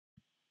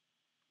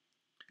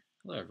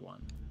Hello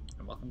everyone,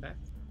 and welcome back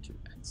to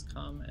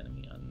XCOM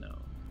Enemy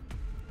Unknown.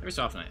 Every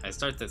so often I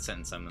start that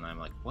sentence and I'm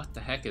like, what the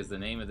heck is the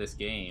name of this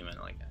game? And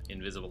like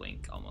invisible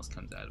ink almost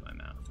comes out of my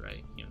mouth,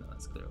 right? Even though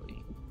that's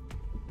clearly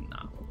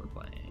not what we're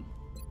playing.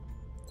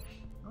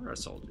 How are our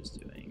soldiers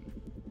doing?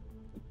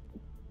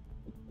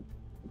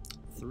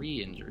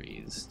 3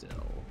 injuries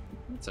still.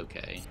 That's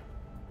okay.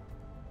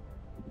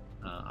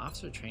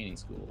 Officer Training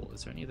School.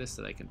 Is there any of this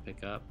that I can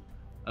pick up?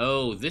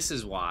 Oh, this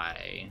is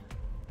why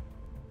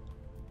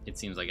it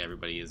seems like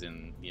everybody is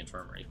in the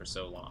infirmary for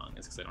so long.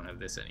 It's because I don't have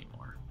this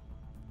anymore.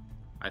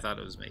 I thought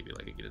it was maybe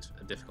like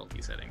a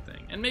difficulty setting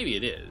thing. And maybe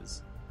it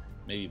is.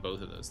 Maybe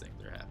both of those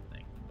things are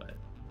happening. But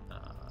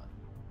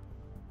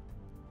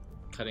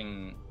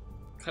cutting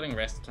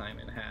rest time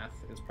in half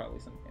is probably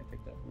something I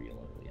picked up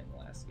real early in the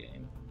last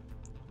game.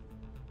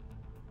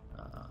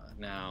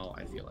 Now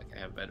I feel like I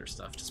have better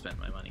stuff to spend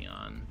my money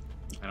on.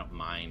 I don't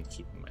mind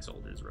keeping my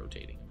soldiers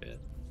rotating a bit.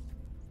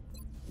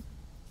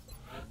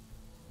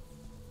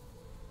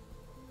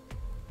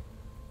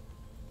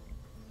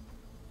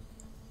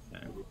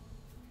 Okay.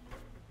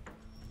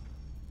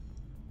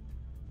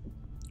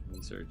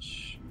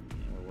 Research.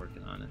 Yeah, we're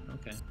working on it.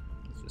 Okay.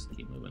 Let's just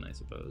keep moving, I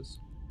suppose.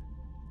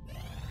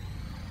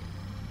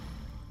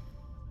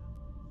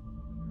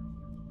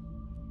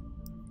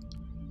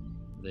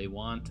 They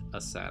want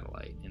a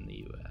satellite in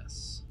the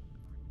US.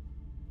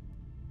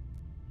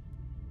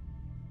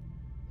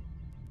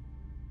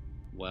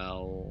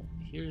 Well,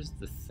 here's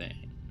the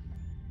thing.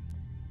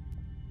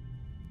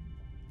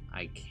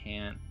 I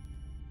can't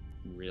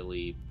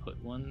really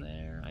put one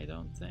there, I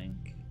don't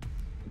think.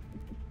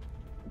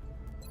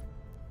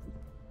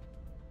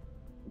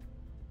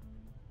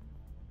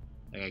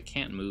 Like, I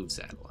can't move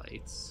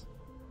satellites.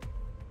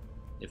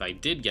 If I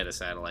did get a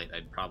satellite,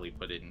 I'd probably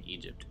put it in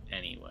Egypt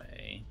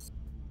anyway.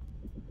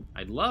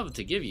 I'd love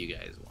to give you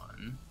guys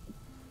one.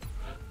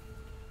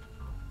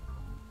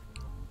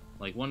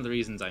 Like, one of the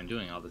reasons I'm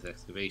doing all this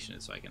excavation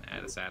is so I can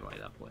add a satellite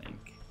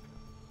uplink.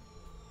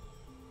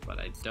 But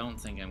I don't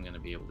think I'm going to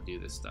be able to do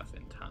this stuff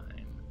in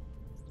time.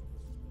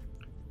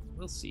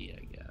 We'll see,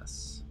 I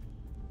guess.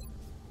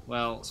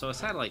 Well, so a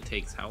satellite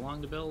takes how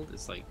long to build?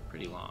 It's like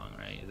pretty long,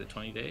 right? Is it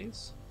 20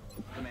 days?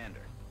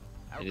 Commander,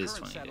 our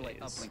current satellite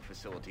uplink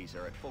facilities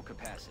are at full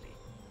capacity.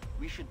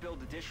 We should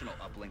build additional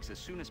uplinks as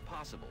soon as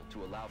possible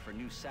to allow for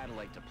new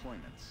satellite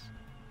deployments.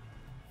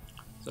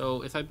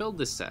 So if I build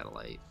this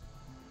satellite,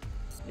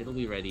 it'll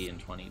be ready in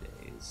 20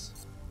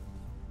 days.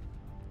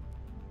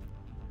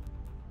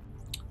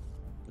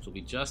 Which will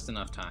be just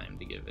enough time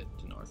to give it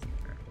to North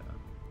America.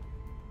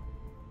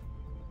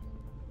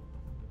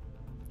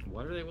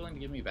 What are they willing to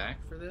give me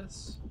back for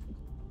this?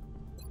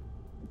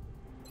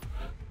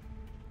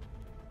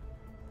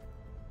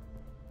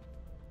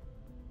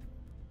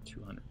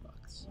 $200.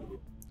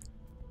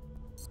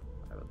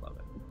 I would love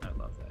it. I would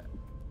love that.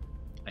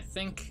 I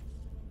think,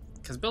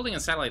 because building a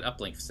satellite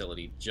uplink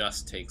facility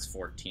just takes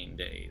 14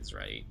 days,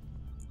 right?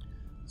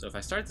 So if I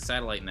start the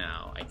satellite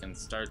now, I can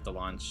start the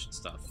launch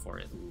stuff for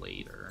it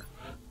later.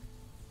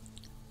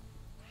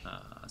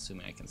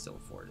 Assuming I can still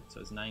afford it.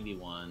 So it's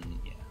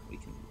 91. Yeah, we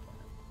can do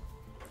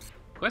that.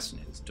 The question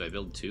is, do I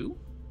build 2?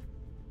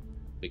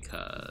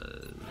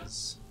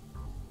 Because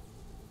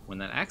when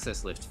that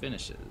access lift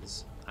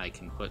finishes, I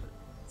can put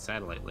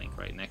satellite link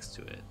right next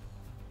to it.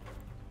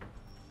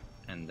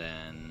 And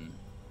then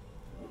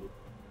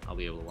I'll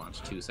be able to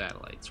launch 2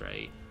 satellites,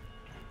 right?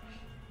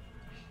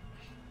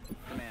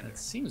 Commander, it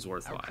seems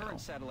worthwhile. Our current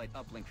satellite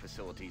uplink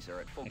facilities are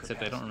at full Except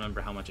capacity. I don't remember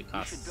how much it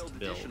costs to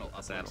build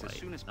a satellite as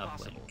soon as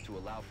possible uplink. To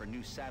allow for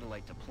new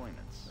satellite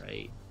deployments.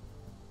 Right.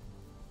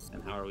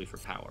 And how are we for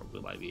power?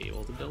 Will I be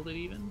able to build it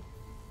even?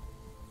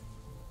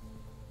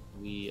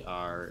 We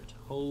are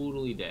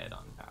totally dead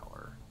on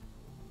power.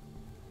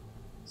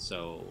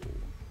 So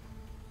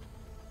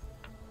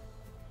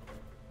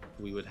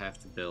we would have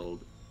to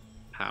build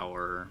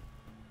power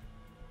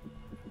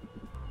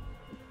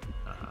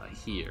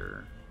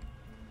here,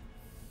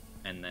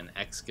 and then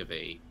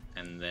excavate,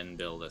 and then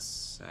build a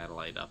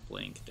satellite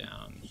uplink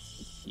down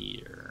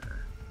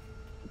here.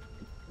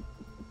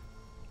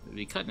 We'd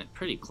be cutting it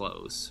pretty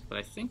close, but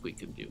I think we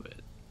could do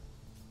it.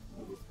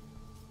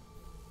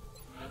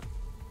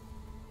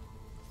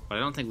 But I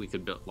don't think we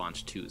could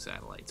launch 2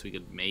 satellites. We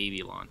could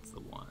maybe launch the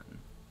 1.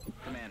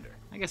 Commander,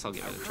 I guess I'll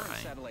give it a try. Our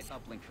current satellite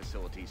uplink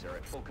facilities are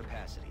at full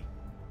capacity.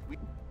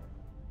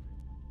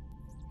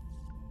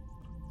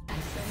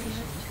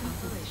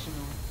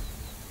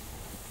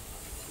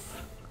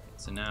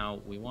 So now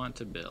we want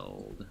to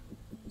build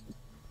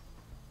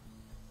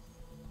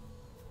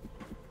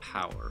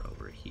power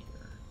over here.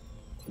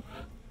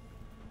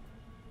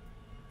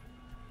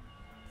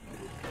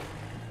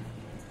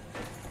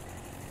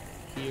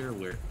 Here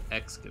we're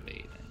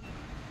excavating.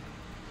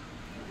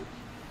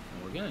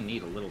 And we're gonna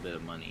need a little bit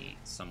of money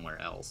somewhere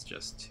else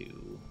just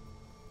to...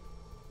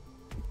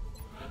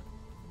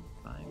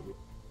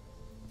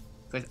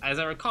 As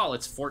I recall,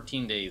 it's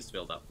 14 days to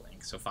build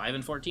uplink. So 5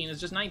 and 14 is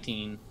just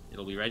 19.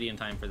 It'll be ready in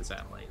time for the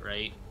satellite,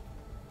 right?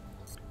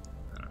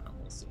 I don't know,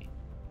 we'll see.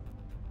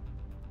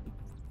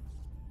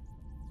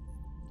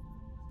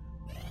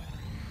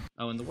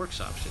 Oh, and the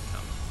workshop should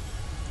come.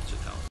 Should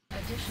help.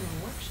 Additional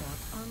workshop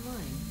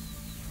online.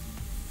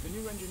 The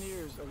new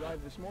engineers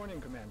arrived this morning,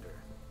 Commander.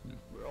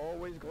 We're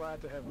always glad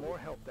to have more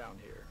help down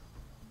here.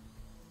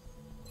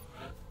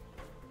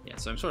 Yeah,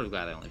 so I'm sort of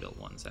glad I only built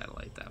one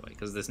satellite that way,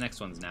 because this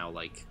next one's now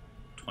like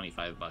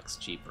 $25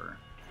 cheaper.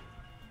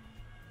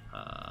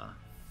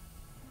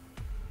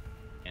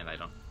 And I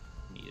don't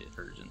need it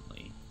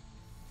urgently.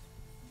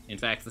 In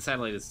fact, the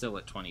satellite is still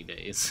at 20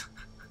 days.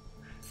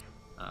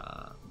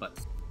 but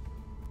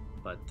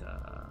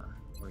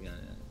we're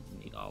gonna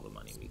need all the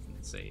money we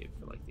can save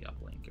for like the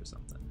uplink or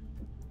something.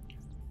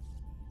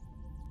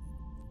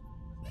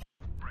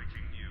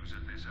 Breaking news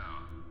at this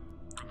hour.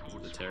 Is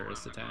it the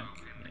terrorist attack?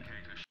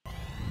 Yeah.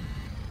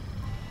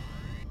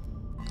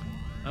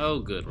 Oh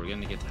good, we're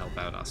gonna get to help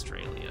out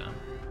Australia.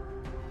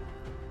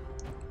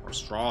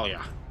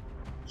 Australia.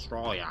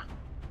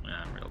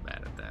 I'm real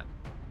bad at that.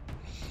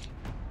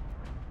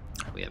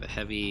 We have a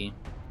heavy...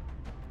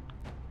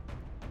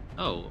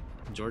 Oh,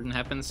 Jordan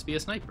happens to be a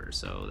sniper,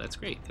 so that's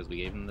great, because we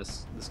gave him the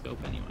scope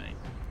anyway.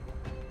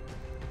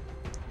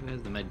 Who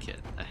has the med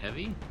kit? A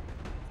heavy?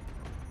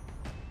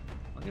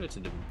 I'll give it to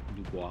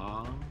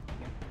Dubois.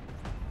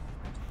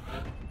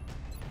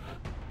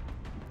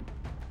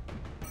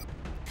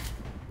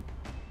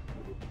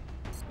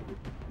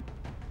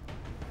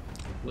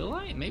 Will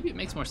I? Maybe it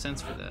makes more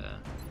sense for the...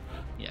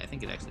 Yeah, I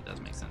think it actually does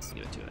make sense to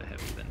give it to a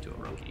heavy than to a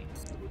rookie.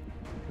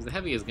 Because the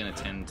heavy is going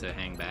to tend to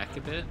hang back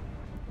a bit,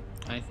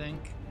 I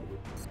think.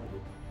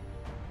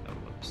 Oh,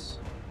 whoops.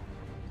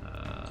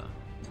 I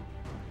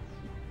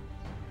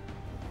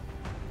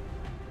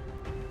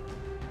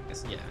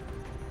guess, yeah.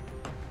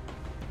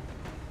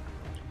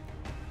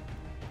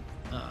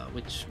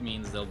 Which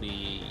means they'll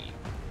be...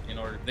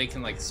 They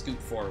can, like,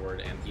 scoot forward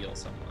and heal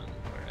someone.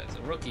 Whereas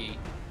a rookie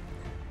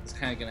is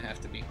kind of going to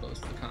have to be close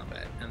to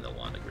combat, and they'll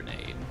want a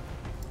grenade.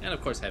 And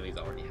of course heavies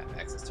already have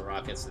access to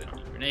rockets, so they don't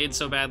need grenades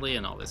so badly,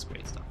 and all this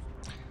great stuff.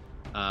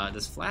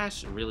 Does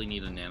Flash really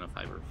need a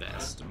nanofiber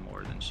vest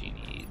more than she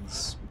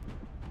needs,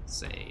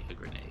 say, a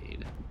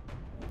grenade?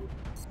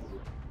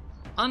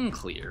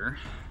 Unclear,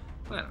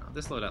 but I don't know,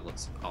 this loadout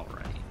looks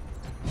alright.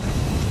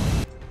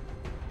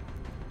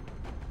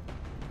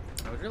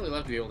 I would really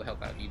love to be able to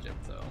help out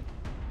Egypt, though.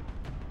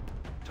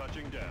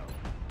 Touching down.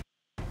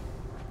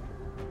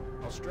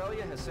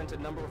 Australia has sent a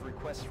number of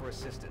requests for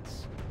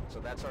assistance, so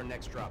that's our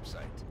next drop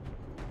site.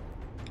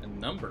 A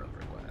number of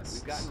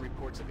requests. We've gotten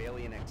reports of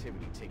alien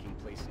activity taking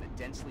place in a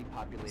densely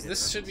populated... So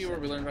this should be where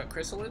we learn about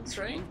chrysalids,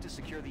 right? To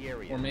secure the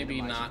area, or maybe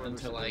not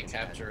until I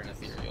capture an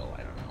ethereal,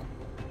 I don't know.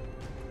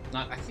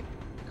 I keep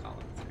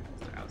calling ethereals,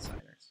 they're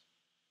outsiders.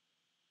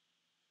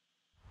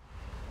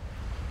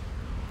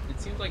 It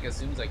seems like as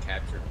soon as I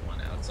captured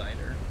one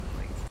outsider,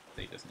 like,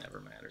 they just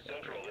never mattered.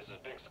 Central, this is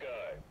Big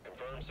Sky.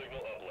 Confirm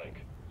signal uplink.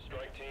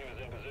 Strike team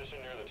is in position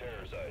near the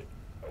terror site.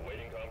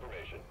 Awaiting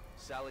confirmation.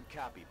 Solid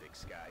copy, Big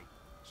Sky.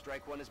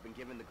 Strike 1 has been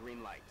given the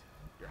green light.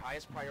 Your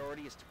highest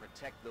priority is to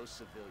protect those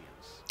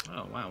civilians.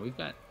 Oh wow, we've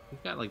got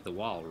like the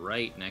wall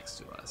right next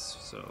to us,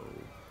 so,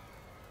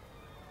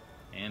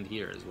 and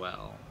here as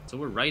well. So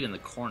we're right in the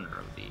corner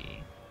of the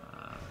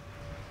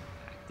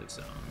active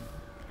zone.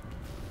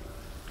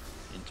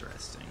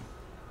 Interesting.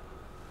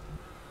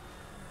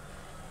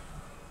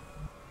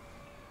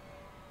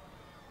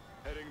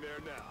 Heading there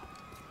now.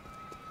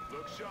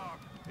 Look sharp.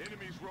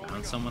 Enemies rolling.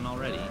 Found someone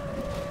already.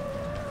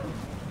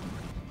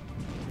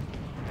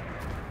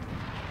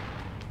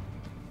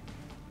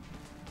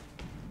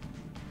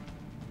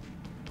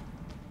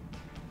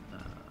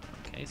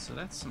 Okay, so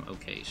that's some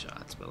okay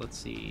shots, but let's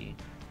see.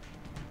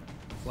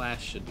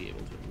 Flash should be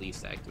able to at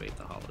least activate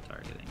the holo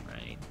targeting,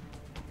 right?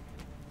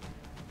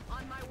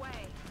 On my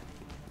way.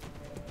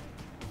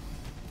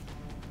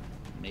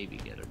 Maybe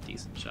get a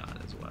decent shot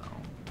as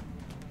well.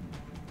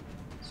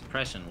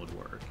 Suppression would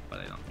work, but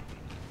I don't think we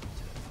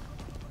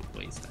need to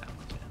waste that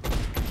much ammo.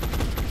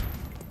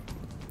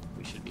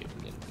 We should be able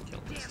to get it to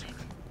kill this turn.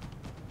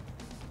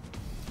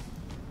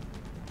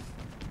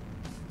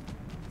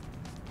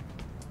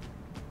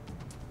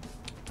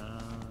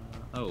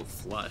 Oh,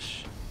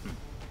 flush.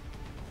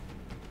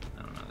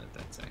 I don't know that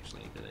that's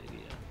actually a good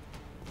idea.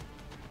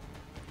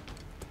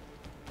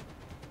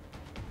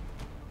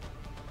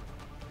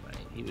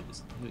 Right, he would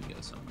go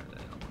somewhere that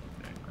I don't want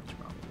very much,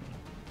 probably.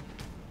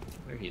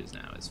 Where he is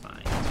now is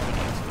fine. He's pretty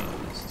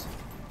exposed.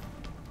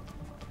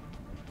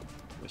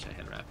 Wish I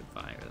had rapid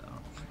fire,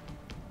 though.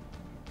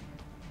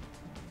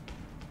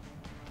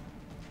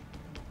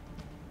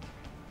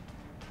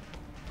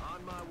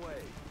 On my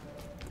way.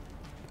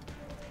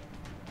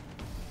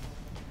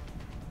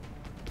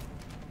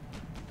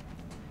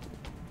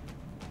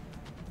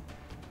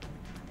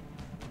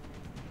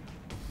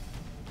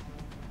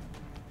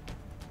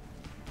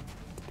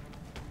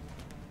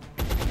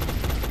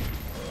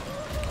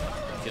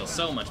 Feels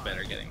so much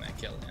better getting that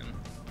kill in.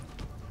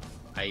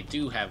 I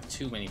do have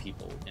too many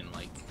people in,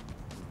 like,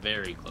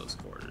 very close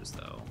quarters,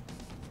 though.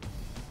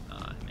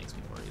 It makes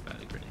me worry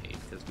about a grenade,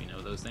 because we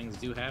know those things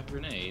do have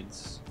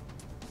grenades.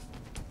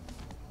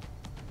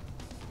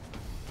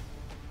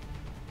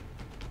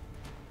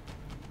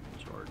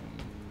 Jordan.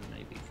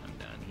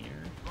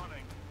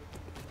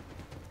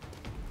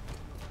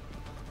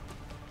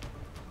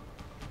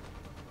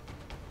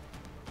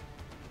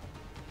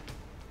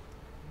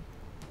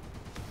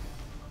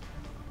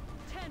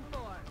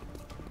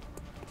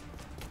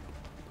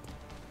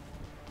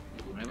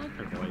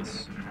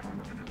 voice.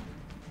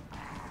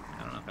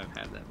 I don't know if I've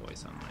had that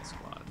voice on my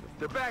squad before.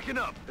 They're backing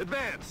up.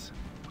 Advance.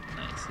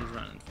 Nice, he's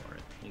running for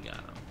it. We got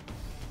him.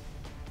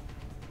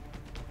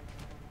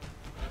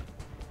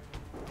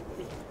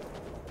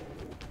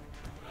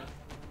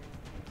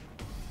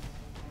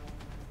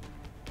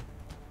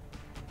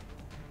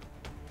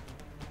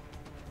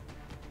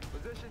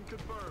 Position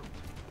confirmed.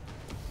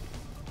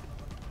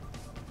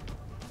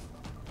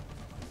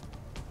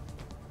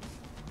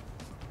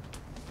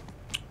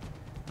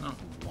 I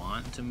don't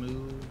want to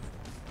move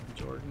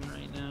Jordan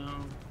right now,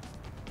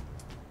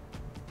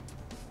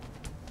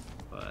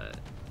 but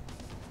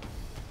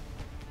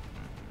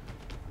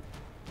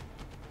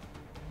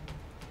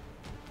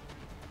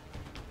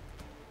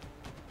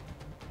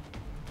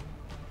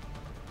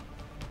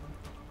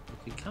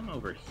if we come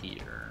over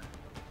here,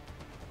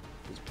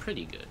 it's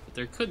pretty good, but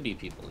there could be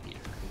people here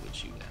who would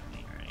shoot at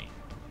me, right?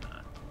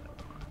 Not what I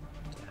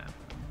want to happen.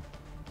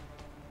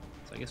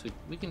 So I guess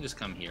we can just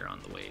come here on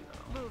the way,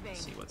 though. Moving.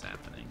 See what's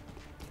happening.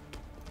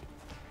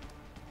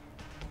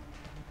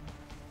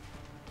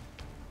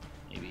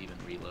 Maybe even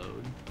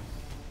reload.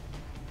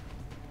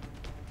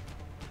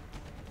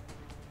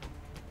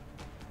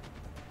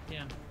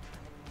 Yeah.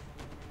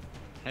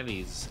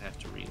 Heavies have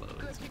to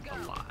reload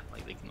a lot.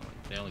 Like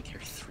they only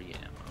carry 3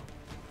 ammo.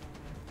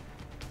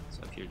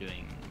 So if you're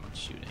doing much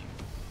shooting,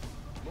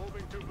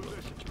 Moving to you will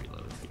position. have to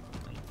reload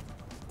frequently.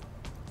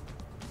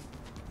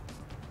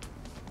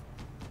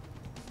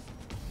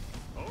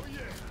 Oh yeah.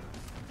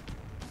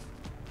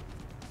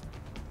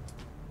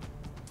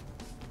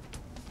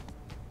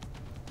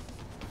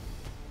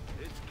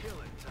 It's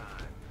killing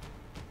time.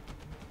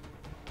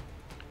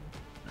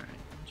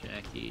 Alright,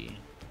 Jackie.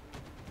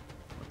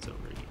 What's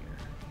over here?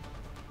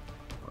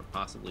 Or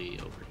possibly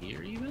over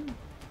here even?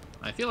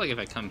 I feel like if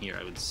I come here,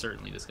 I would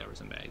certainly discover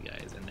some bad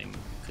guys, and they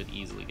could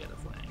easily get a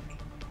flank.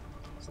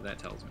 So that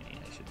tells me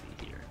I should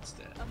be here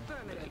instead.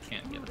 But I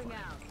can't get a Moving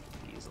flank out.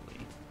 easily.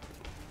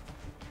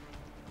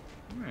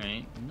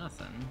 Alright,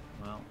 nothing.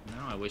 Well,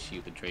 now I wish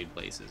you could trade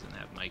places and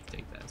have Mike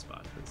take that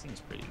spot, but it seems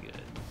pretty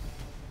good.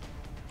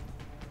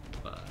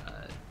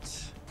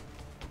 But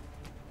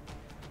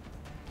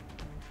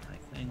I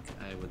think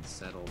I would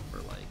settle for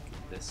like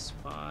this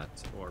spot,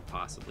 or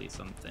possibly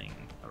something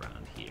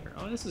around here.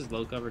 Oh, this is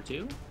low cover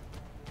too?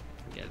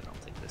 Forget it,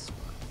 I'll take this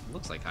spot. It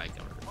looks like high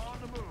cover. On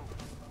the move.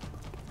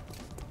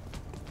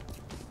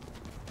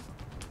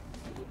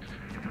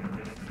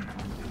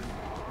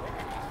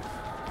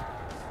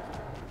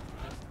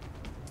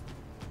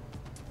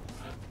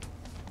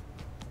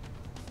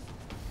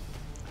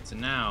 So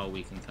now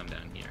we can come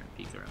down here and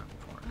peek around the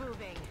corner.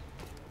 Moving.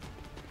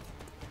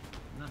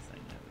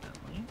 Nothing,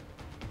 evidently.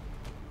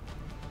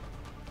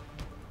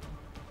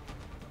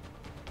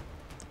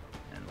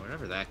 And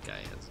wherever that guy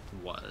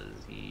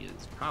was, he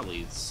is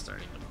probably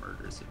starting to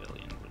murder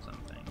civilians or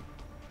something.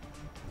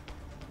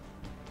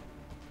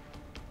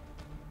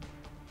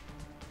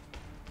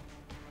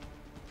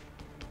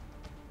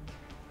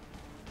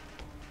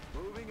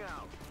 Moving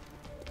out.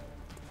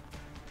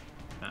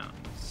 Found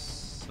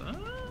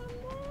some...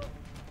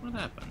 What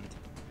happened?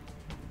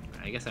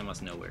 I guess I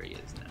must know where he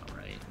is now,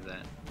 right? Is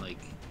that, like,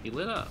 he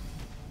lit up,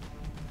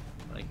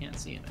 but I can't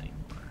see him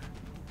anymore.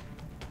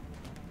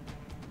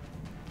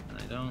 And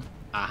I don't...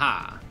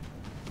 Aha!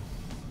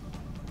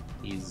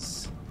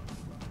 He's...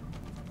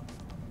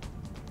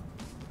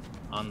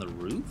 on the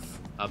roof?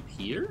 Up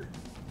here?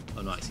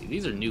 Oh no, I see.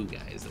 These are new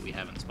guys that we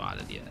haven't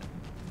spotted yet.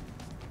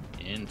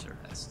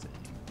 Interesting.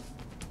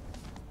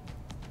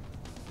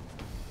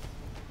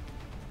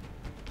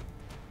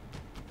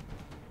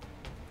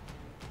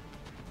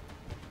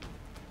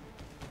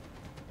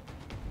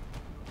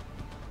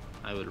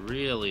 I would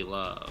really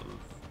love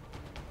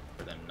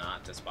for them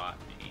not to spot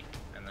me,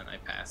 and then I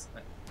pass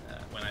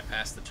when I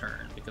pass the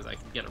turn, because I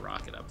could get a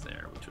rocket up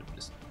there, which would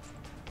just,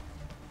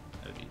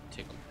 I would be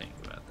tickled pink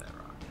about that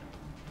rocket.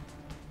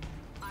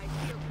 I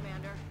feel,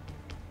 Commander.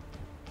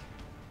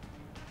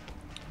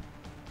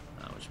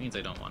 Which means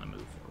I don't want to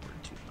move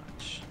forward too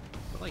much.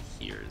 But like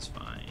here is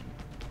fine.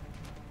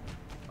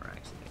 Or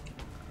actually I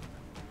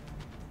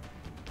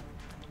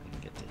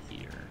can get to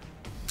here.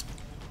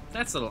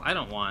 That's a little, I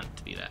don't want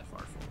to be that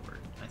far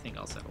forward. I think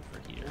I'll settle for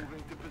here.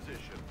 Moving to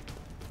position.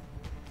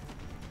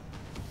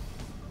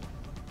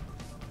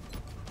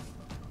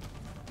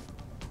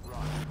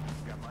 Right.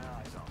 Got my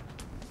eyes on.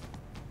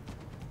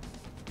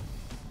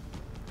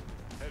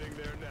 Heading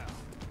there now.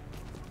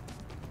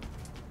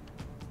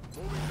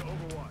 Moving to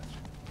Overwatch.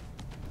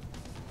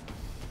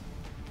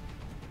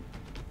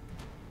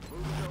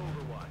 Moving to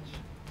Overwatch.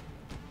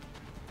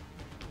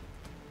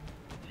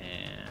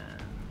 And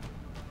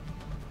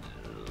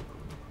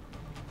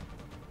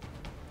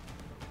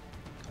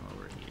come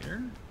over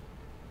here.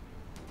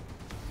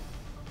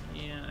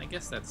 Yeah, I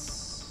guess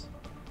that's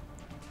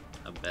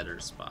a better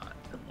spot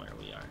than where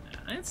we are now.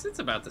 It's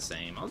about the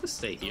same. I'll just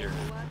stay here.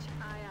 Overwatch,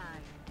 aye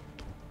aye.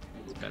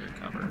 It's better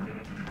cover.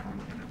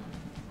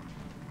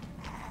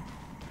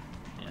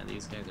 Yeah,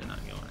 these guys are not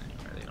going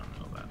anywhere. They don't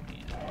know about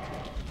me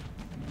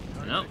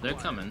yet. No, they're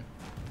coming.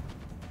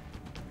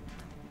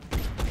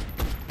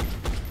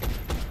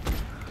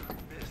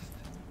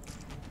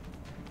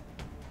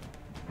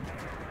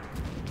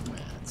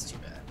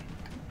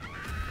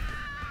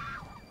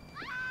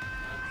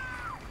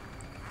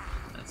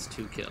 That's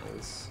 2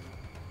 kills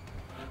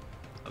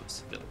of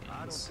civilians. I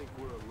don't think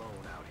we're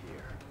alone out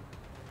here.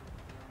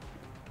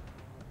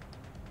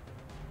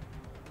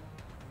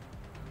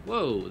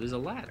 Whoa, there's a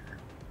ladder.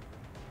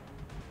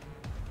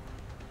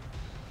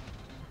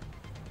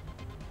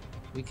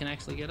 We can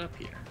actually get up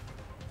here.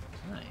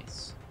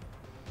 Nice.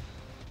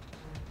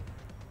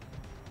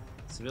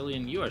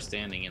 Civilian, you are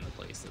standing in the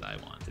place that I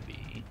want to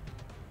be.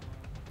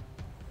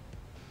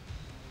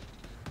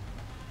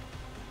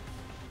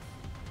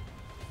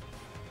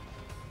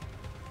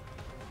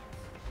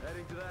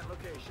 Heading to that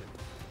location.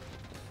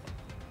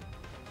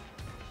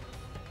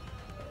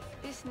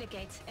 This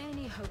negates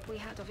any hope we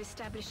had of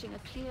establishing a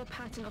clear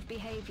pattern of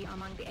behavior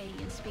among the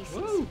alien species.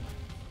 Woo!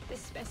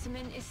 This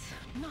specimen is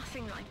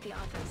nothing like the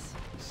others.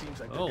 Seems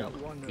like they Oh got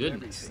my one of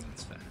goodness, everything.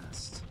 that's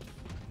fast.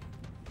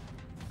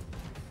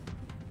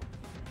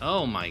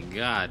 Oh my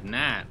god,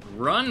 Nat,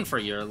 run for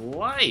your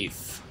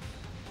life!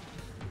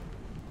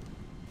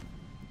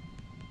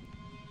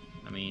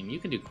 I mean, you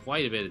can do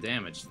quite a bit of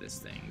damage to this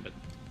thing, but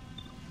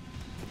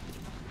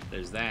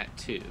there's that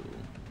too.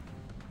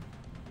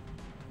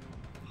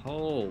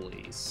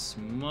 Holy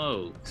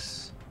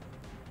smokes.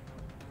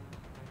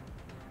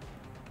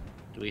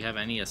 Do we have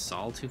any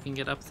assault who can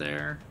get up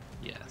there?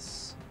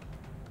 Yes.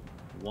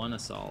 1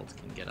 assault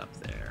can get up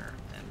there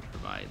and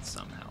provide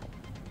some help.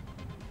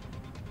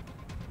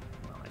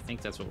 Well, I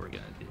think that's what we're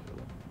gonna do.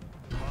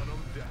 Hunt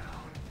 'em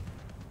down.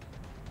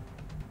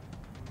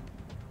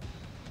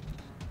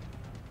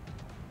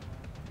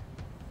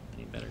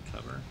 Any better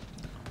cover?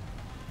 No.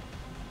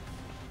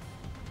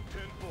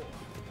 10-4.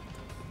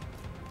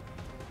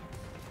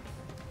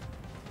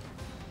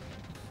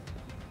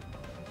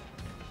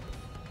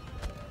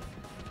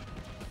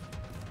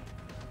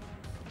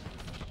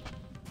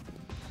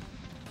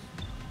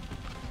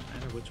 No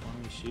matter which one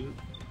we shoot,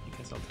 I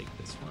guess I'll take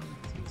this one.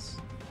 He's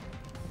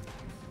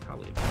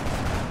probably a better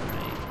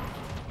right.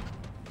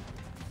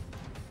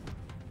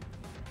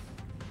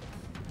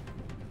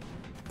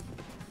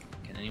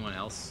 Can anyone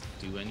else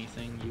do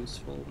anything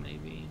useful,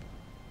 maybe?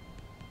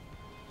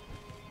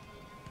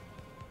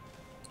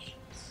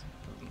 Jeez,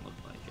 doesn't look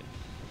like it.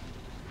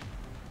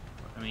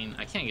 I mean,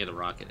 I can't get a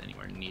rocket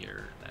anywhere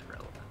near that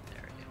relevant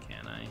area,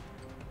 can I?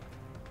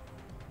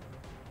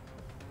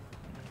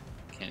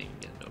 Can't even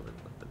get it over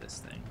the lip of this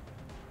thing.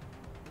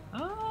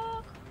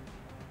 Ah!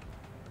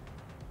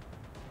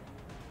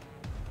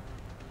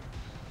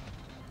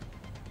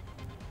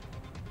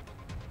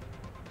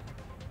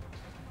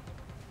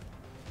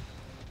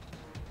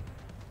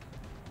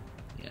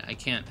 Yeah, I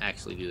can't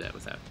actually do that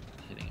without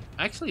hitting it.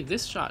 Actually,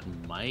 this shot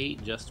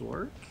might just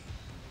work.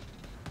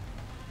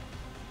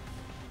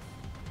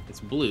 It's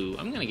blue.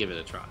 I'm gonna give it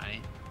a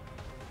try.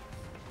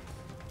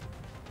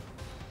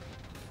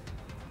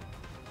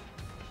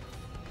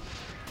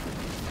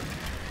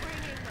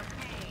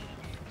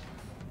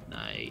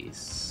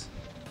 Nice.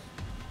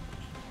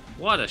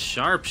 What a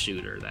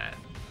sharpshooter that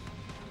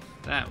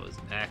was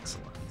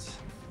excellent.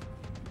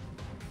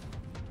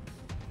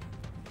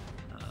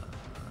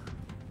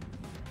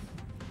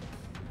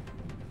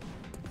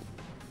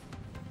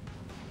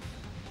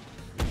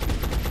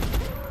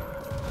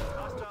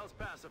 Hostiles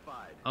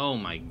pacified. Oh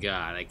my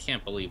god, I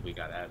can't believe we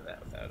got out of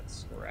that without a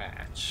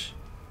scratch.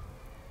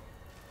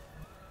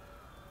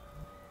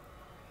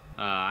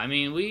 I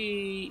mean,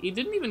 he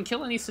didn't even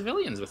kill any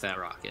civilians with that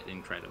rocket,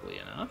 incredibly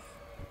enough.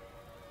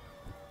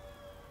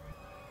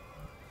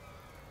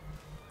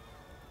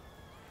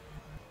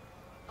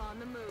 On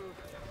the move.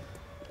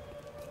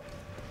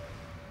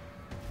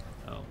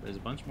 Oh, there's a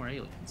bunch more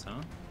aliens,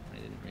 huh? I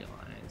didn't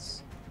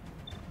realize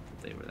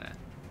that they were that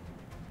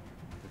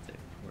they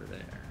were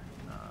there.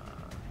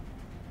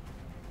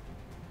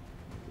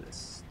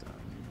 This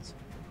stuns.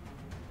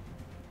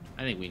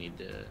 I think we need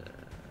to.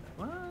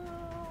 Well,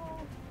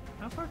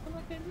 how far can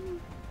that guy move?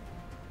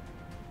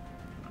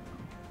 I don't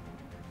know.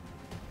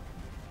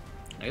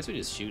 I guess we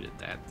just shoot at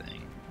that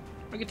thing.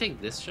 I could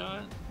take this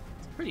shot.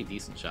 It's a pretty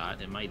decent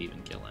shot. It might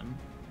even kill him.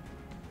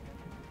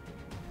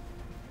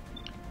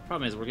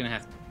 Problem is, we're gonna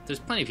have. There's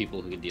plenty of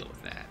people who can deal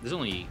with that. There's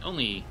only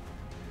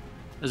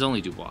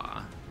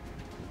Dubois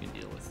who can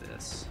deal with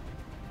this.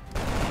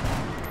 Okay,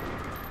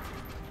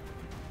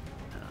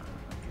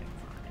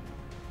 fine.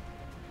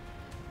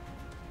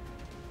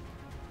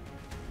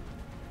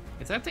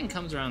 If that thing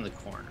comes around the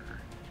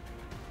corner,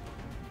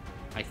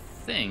 I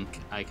think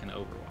I can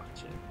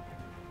overwatch it.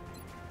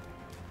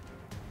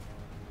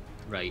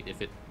 Right,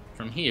 if it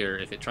from here,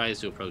 if it tries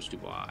to approach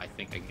Dubois, I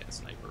think I can get a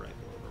sniper rifle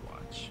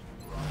overwatch.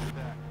 Roger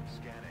that.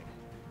 Scanning.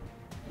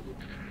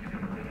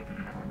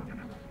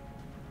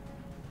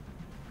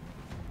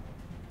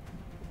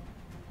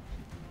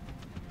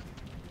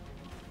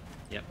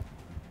 Yep.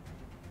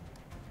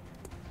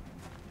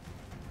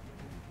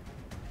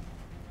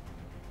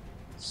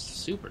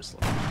 Super slow.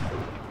 A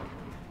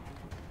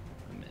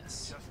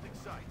miss. Adjusting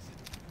sights.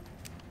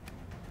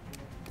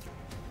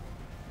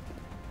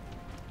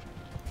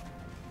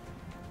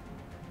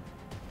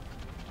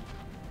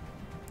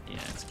 Yeah,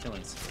 it's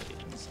killing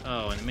civilians.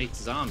 Oh, and it makes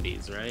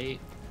zombies, right?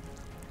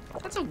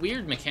 That's a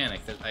weird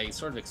mechanic that I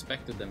sort of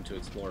expected them to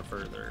explore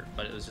further,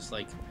 but it was just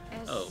like,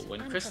 oh, when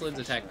chrysalids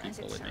attack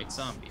people, it makes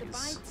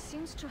zombies.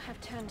 Seems to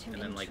have turned him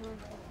And then, like, into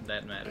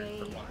that mattered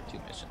for 1 or 2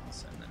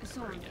 missions, and then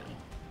never again.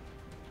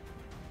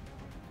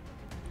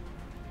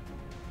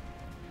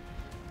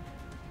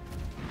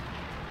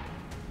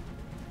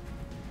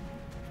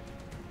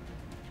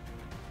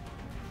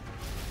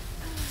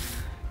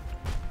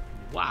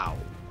 Wow.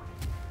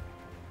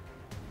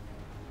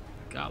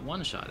 Got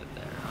one shot in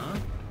there, huh?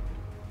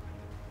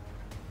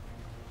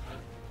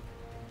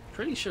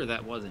 Pretty sure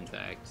that was, in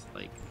fact,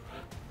 like,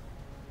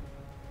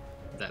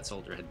 that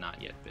soldier had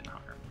not yet been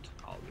harmed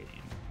all game,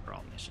 or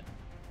all mission,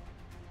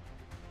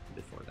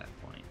 before that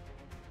point.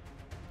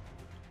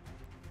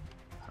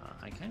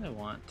 I kind of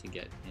want to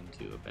get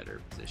into a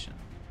better position.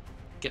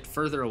 Get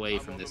further away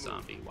from this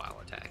zombie while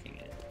attacking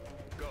it.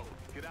 Go.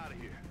 Get out of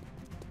here.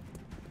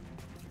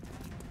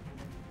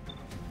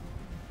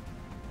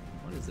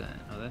 What is that?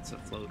 Oh, that's a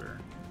floater.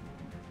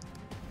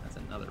 That's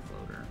another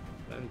floater.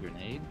 Do I have a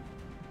grenade?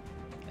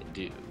 I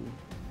do.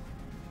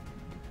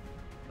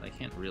 But I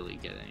can't really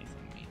get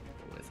anything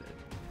meaningful with it.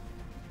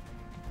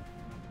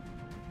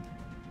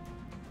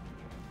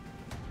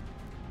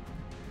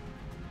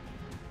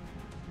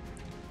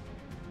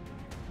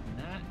 And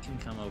that can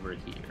come over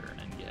here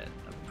and get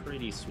a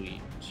pretty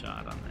sweet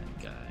shot on that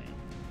guy.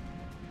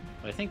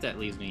 But I think that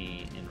leaves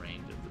me in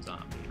range of the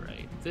zombie,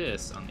 right?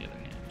 This, on the other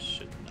hand,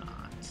 should not.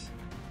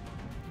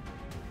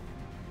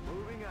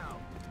 Moving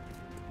out.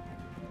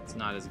 It's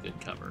not as good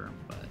cover,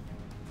 but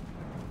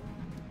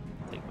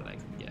I'll take what I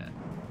can get.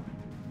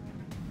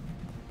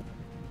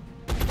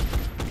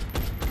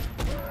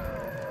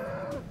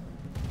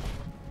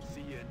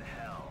 See you in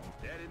hell.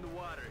 Dead in the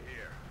water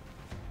here.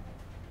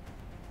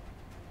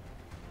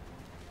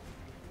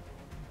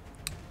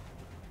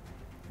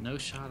 No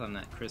shot on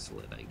that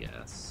chrysalid, I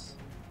guess.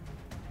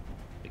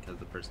 Because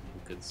the person who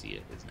could see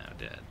it is now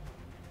dead.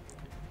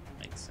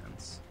 Makes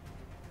sense.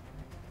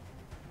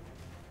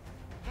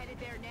 Headed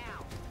there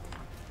now.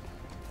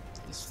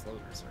 These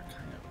floaters are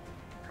kind of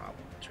a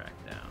problem to track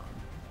down.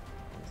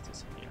 Let's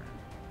disappear.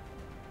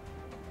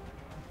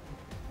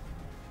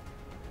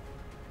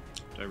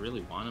 Do I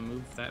really want to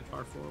move that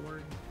far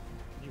forward?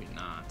 Maybe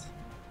not.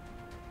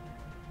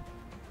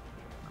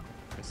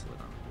 Oh, chrysalid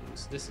on the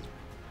loose. This is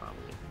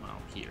probably,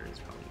 well, here is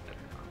probably better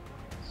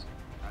compromise.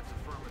 That's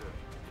affirmative.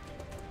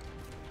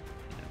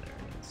 Yeah, there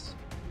it is.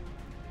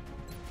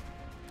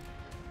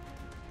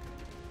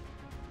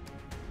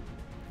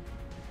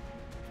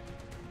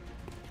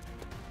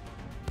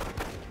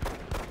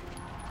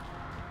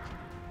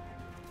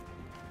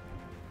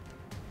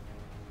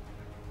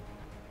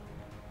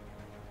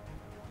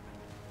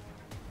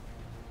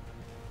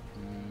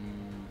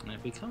 And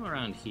if we come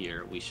around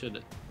here, we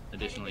should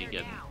additionally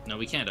get... No,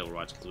 we can't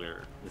overwatch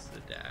because this is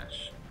a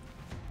dash.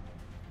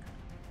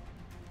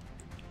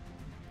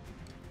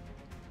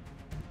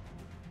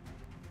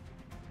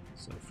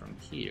 So from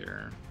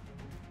here,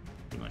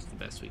 pretty much the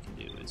best we can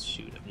do is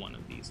shoot at one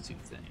of these two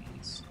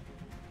things.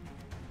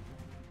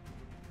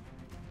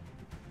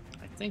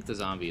 I think the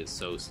zombie is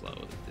so slow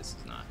that this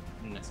is not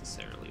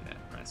necessarily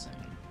that pressing.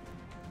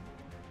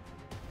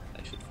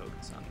 I should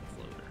focus on the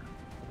floater.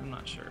 I'm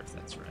not sure if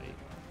that's right.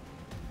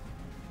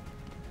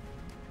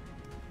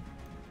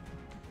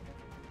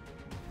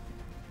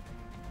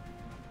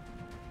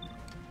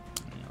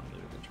 Yeah, I'll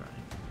give it a try.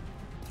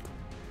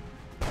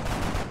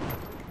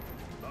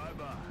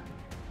 Bye-bye.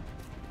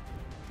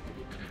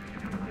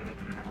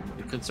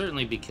 It could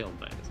certainly be killed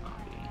by the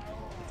zombie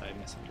if I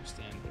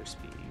misunderstand their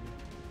speed.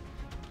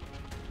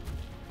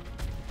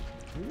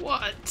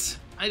 What?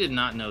 I did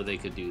not know they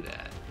could do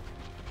that.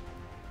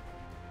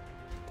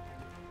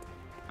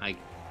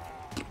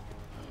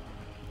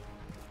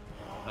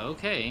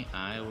 Okay,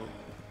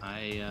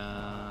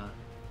 I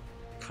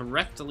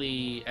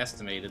correctly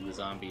estimated the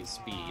zombie's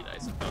speed, I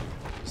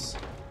suppose.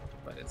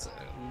 But it's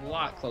a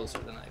lot closer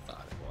than I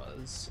thought it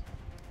was.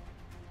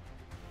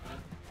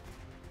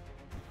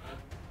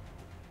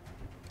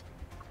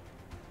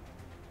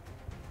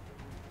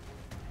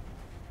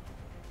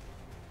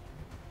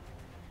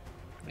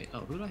 Wait, oh,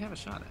 who do I have a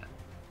shot at?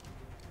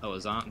 Oh,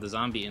 the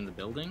zombie in the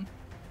building?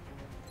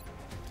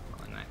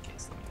 Well, in that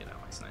case, let me get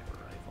out my sniper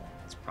rifle.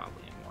 It's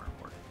probably more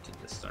important to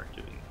just start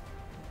doing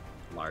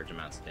large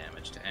amounts of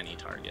damage to any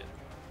target.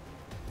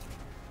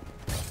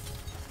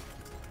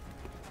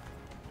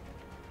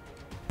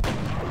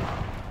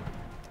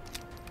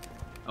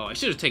 Oh, I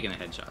should have taken a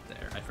headshot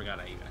there. I forgot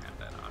I even have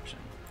that option.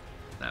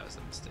 That was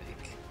a mistake.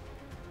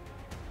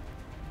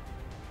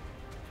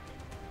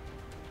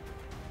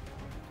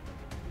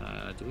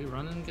 Do we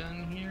run and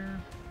gun here?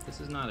 This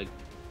is not a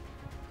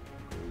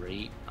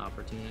great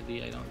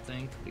opportunity, I don't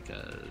think,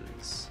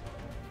 because...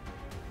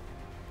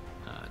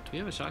 do we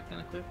have a shotgun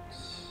equipped?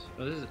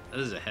 Oh, this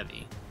is a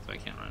heavy, so I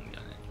can't run and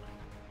gun anyway.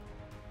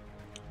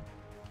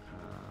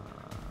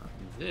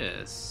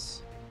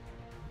 This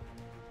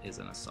is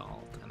an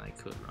assault, and I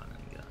could run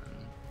and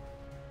gun.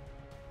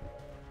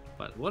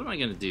 But what am I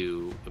going to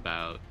do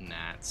about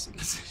Nat's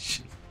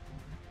position?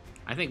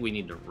 I think we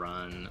need to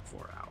run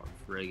for our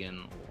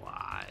friggin'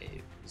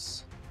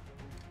 lives.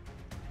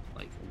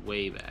 Like,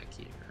 way back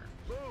here.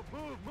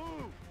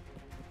 Move!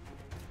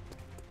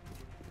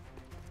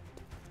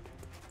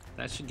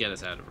 That should get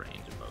us out of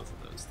range of both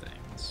of those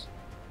things.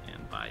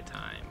 And buy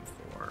time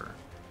for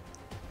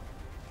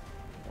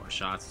more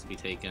shots to be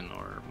taken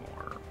or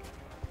more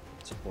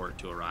support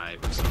to arrive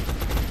or something.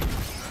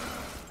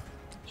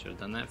 Should have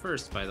done that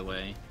first, by the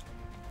way.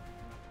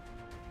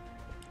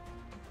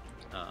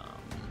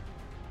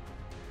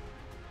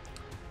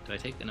 Do I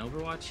take an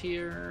Overwatch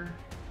here?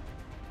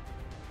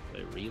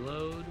 Do I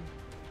reload?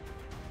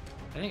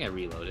 I think I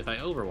reload. If I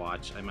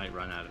Overwatch, I might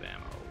run out of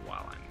ammo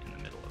while I'm in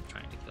the middle of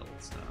trying to kill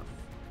stuff.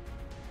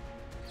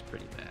 It's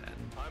pretty bad.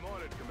 I'm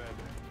on it, Commander.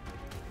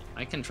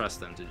 I can trust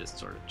them to just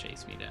sort of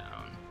chase me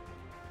down.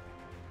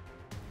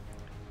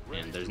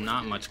 And there's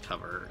not much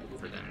cover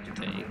for them to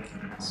take,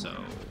 so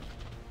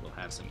we'll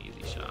have some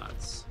easy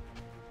shots.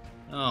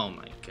 Oh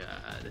my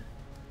god.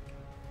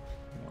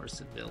 More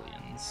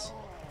civilians.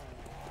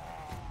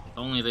 If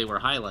only they were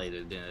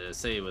highlighted,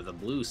 say, with a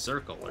blue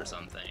circle or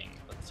something,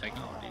 but the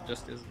technology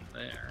just isn't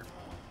there.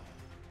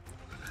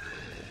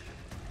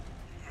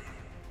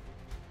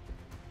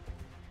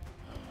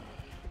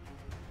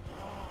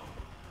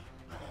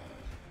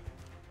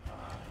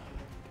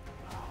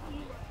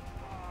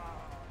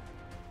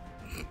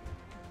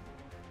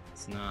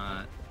 It's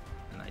not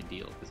an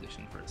ideal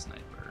position for a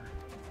sniper.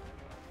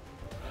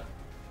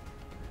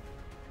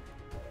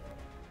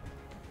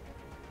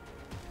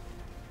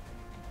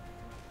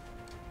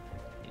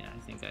 Yeah, I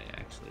think I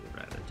actually would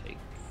rather take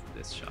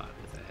this shot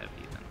with a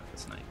heavy than with a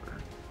sniper.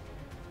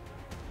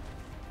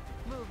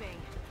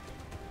 Moving.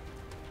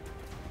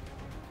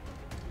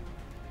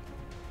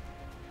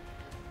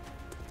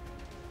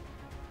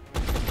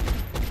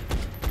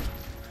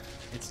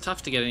 It's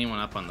tough to get anyone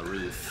up on the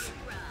roof,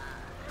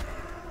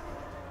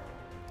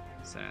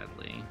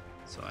 sadly,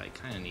 so I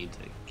kind of need to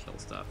kill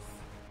stuff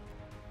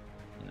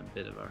in a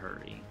bit of a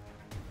hurry.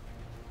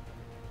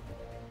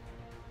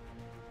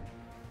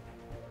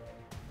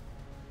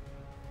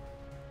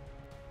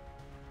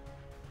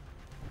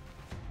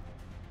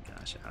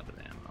 Gosh, out of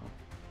ammo.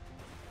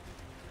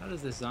 How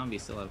does this zombie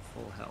still have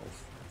full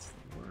health? That's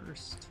the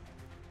worst.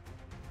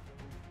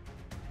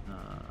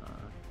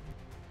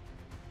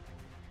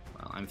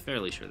 Well, I'm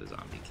fairly sure the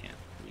zombie can't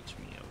reach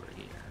me over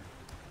here.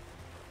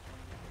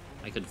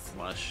 I could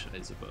flush,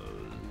 I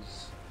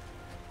suppose.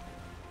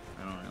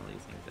 I don't really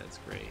think that's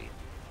great.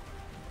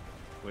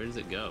 Where does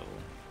it go?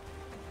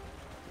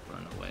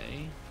 Run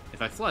away?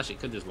 If I flush, it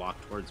could just walk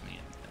towards me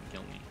and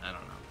kill me. I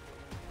don't know.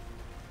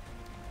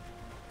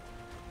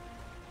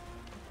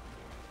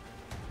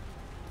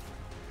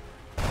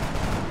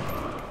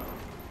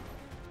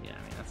 Yeah,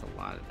 I mean, that's a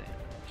lot of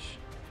damage.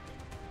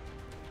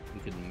 We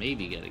could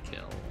maybe get a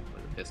kill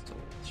with a pistol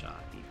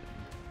shot, even.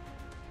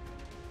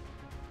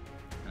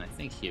 And I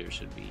think here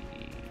should be...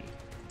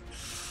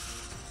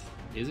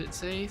 Is it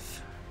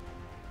safe?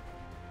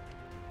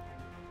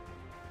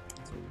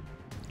 It's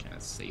kind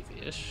of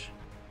safe-ish.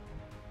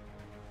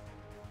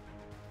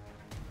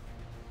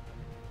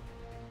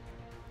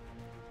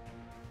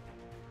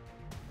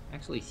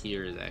 Actually,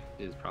 here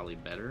is probably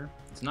better.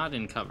 It's not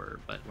in cover,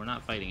 but we're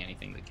not fighting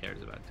anything that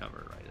cares about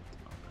cover right at the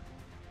moment.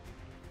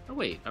 Oh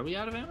wait, are we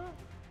out of ammo?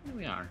 Yeah,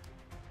 we are.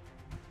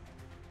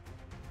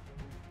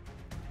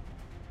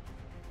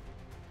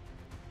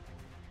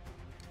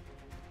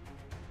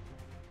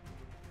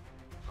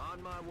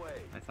 On my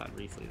way. I thought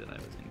briefly that I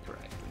was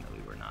incorrect and that we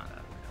were not out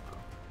of ammo.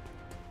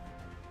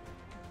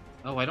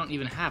 Oh, I don't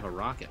even have a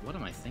rocket. What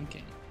am I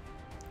thinking?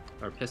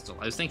 Or a pistol.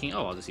 I was thinking,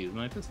 oh, I'll just use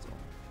my pistol.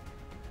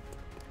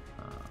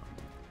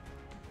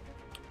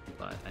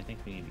 But I think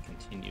we need to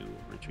continue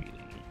retreating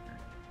here.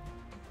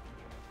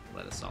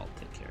 Let Assault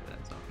take care of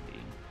that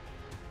zombie.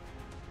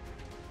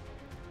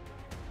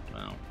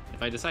 Well,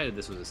 if I decided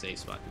this was a safe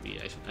spot to be,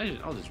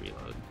 I'll just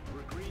reload.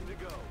 We're green to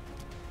go.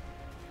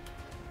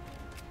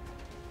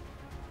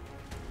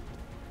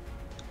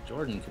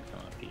 Jordan could come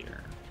up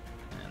here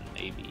and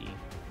maybe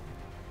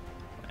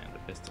land a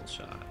pistol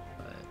shot,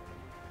 but...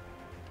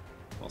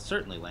 Well,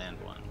 certainly land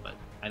one, but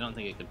I don't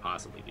think it could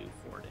possibly do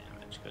 4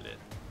 damage, could it?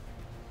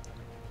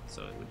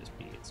 So it would just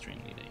be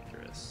extremely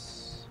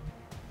dangerous.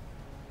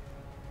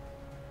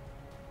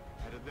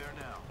 Headed there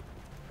now.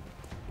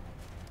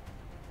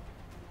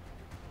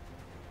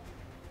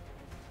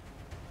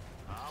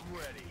 I'm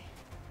ready.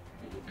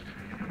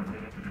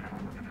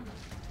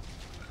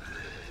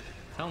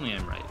 Tell me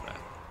I'm right, but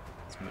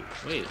let's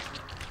move. Wait a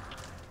minute.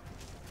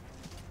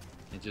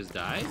 It just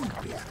died?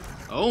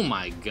 Oh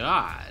my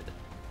god!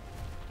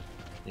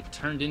 It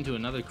turned into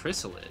another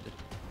chrysalid.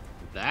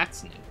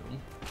 That's new.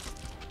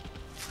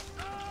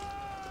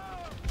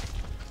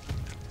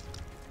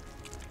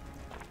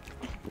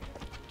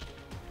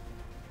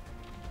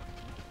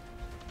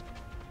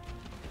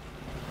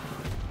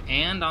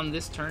 And on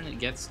this turn it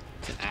gets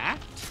to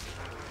act?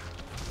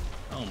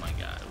 Oh my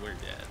god, we're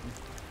dead.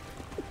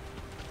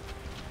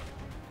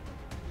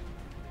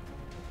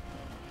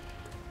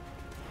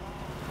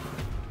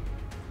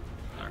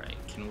 Alright,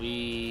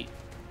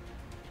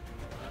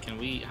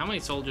 how many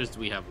soldiers do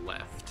we have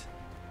left?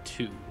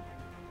 2.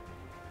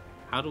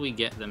 How do we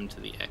get them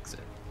to the exit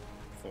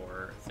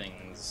before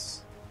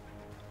things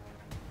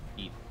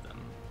eat them?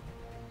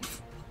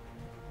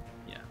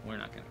 Yeah, we're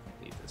not going to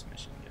complete this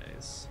mission,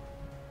 guys.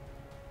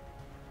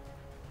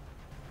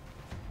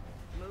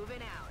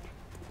 Moving out.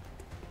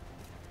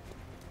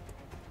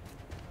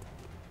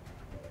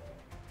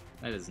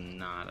 That is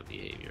not a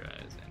behavior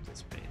I was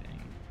anticipating.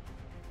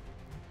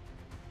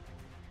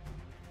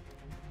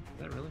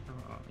 Is that really far?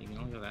 Oh, you can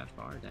only go that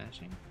far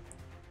dashing?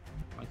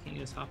 Why can't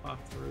you just hop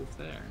off the roof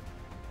there?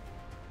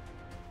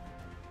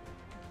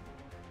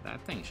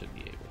 That thing should be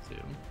able to.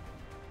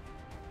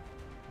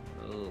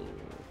 Oh.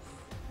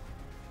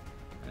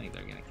 I think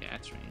they're gonna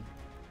catch me.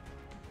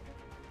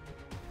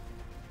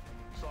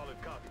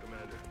 Solid copy,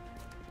 Commander.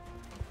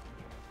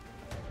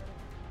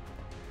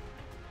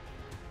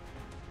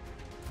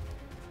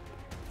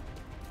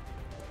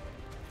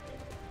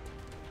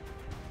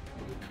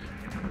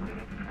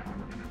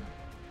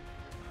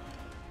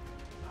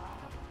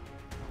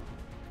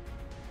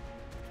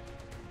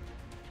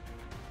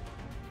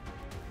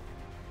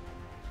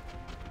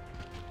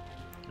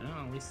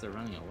 Well, at least they're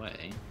running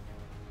away.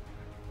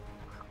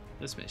 Wow,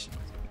 this mission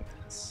was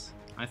intense.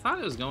 I thought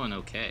it was going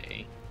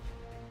okay.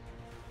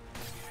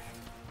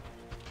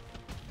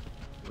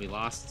 We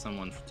lost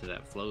someone to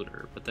that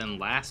floater, but then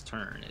last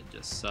turn it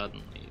just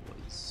suddenly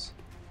was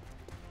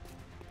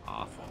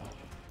awful.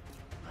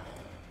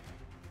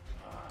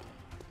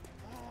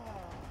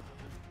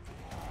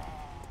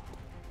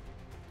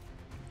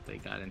 They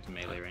got into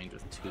melee range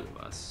with 2 of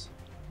us.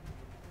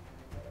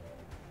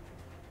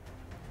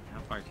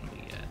 How far can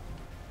we get?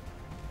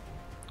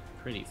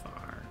 Pretty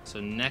far. So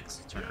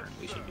next turn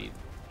we should be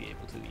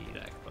able to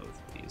evac both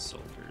of these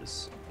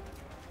soldiers.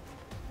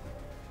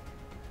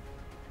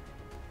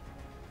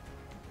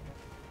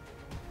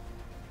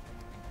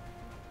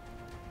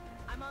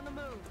 I'm on the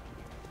move.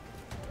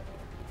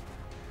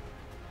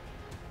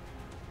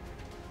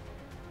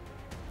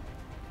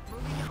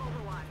 Moving to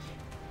Overwatch.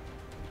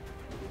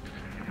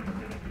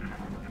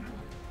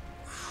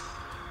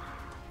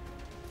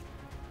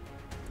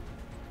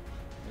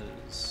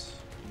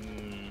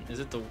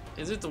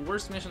 Is it the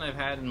worst mission I've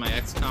had in my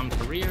XCOM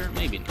career?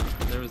 Maybe not.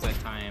 There was that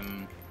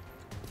time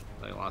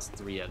I lost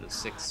 3 out of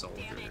 6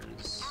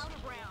 soldiers.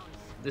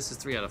 This is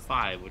 3 out of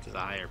 5, which is a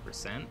higher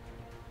percent,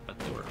 but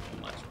they were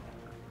much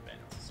more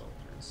advanced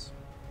soldiers.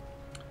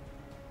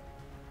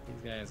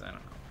 These guys, I don't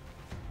know.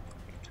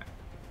 I can kind of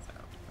figure this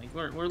out.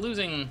 Like we're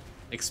losing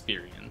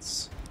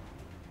experience,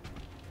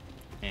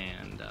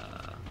 and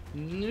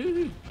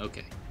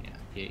okay,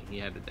 yeah, he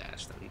had to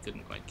dash though. He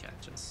couldn't quite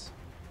catch us.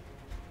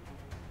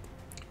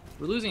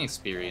 We're losing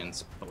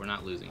experience, but we're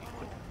not losing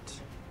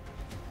equipment.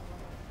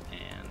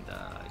 And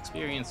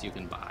experience you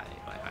can buy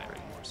by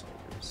hiring more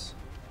soldiers.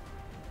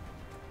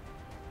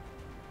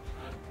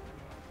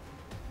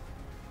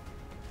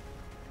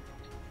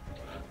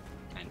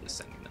 And just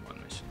sending them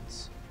on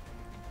missions.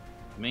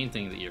 The main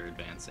thing that you're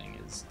advancing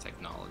is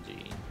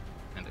technology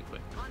and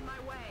equipment. On my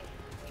way.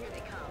 Here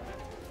they come.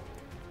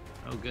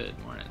 Oh good,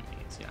 more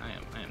enemies. Yeah,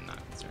 I am not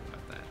concerned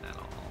about that at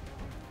all.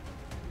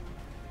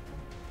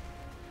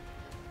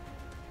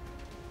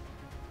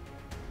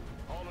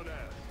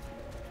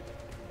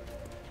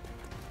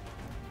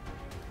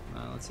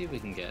 Let's see if we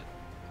can get.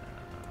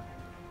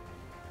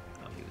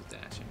 Oh, he was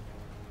dashing.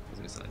 I was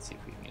gonna say, let's see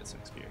if we can get some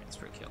experience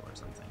for a kill or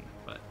something,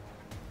 but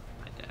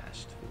I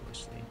dashed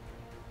foolishly.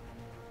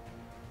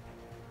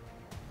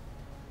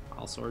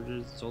 All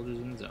soldiers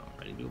in the zone,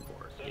 ready to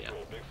abort. Central, Yeah.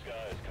 Big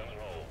Sky is coming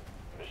home.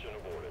 Mission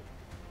aborted.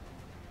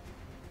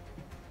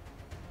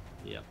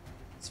 Yep.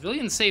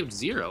 Civilians saved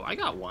 0. I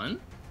got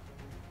 1.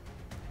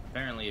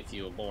 Apparently, if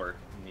you abort,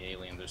 the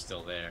aliens are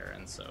still there,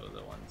 and so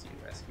the ones you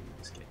rescue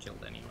just get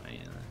killed anyway.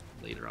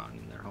 Later on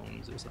in their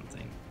homes or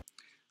something.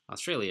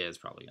 Australia is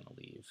probably going to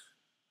leave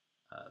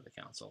the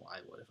council.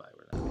 I would if I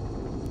were them.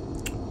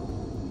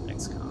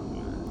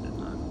 XCOM did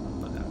not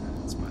put out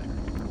an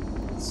inspiring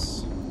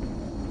performance.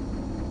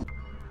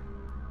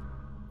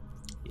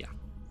 Yeah.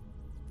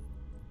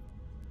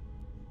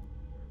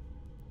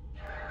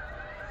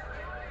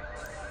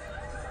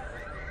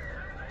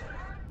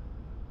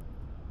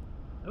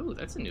 Oh,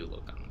 that's a new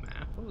look on the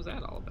map. What was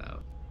that all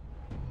about?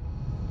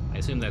 I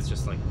assume that's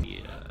just like the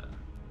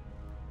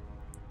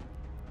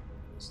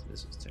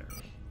This is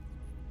terrible.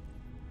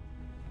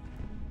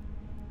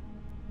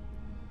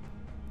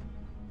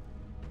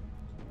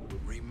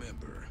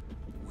 Remember,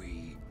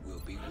 we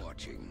will be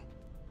watching.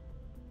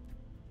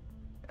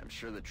 I'm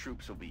sure the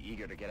troops will be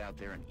eager to get out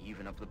there and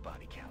even up the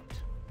body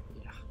count.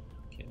 Yeah,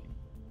 okay.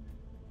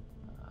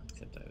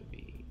 Except I would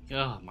be...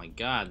 Oh my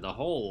god, the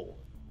whole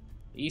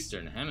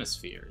Eastern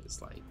Hemisphere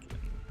is like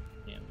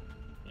in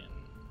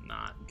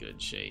not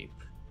good shape.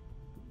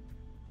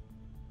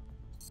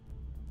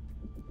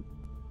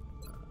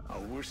 Our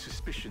worst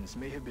suspicions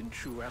may have been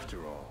true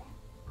after all.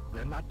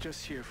 They're not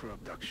just here for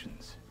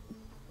abductions.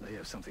 They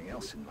have something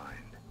else in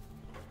mind.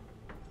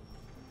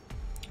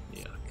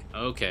 Yuck.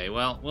 Okay,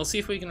 well, we'll see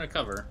if we can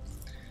recover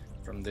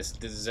from this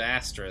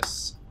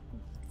disastrous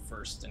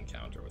first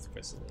encounter with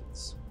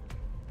chrysalids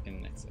in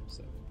the next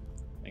episode.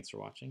 Thanks for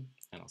watching,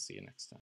 and I'll see you next time.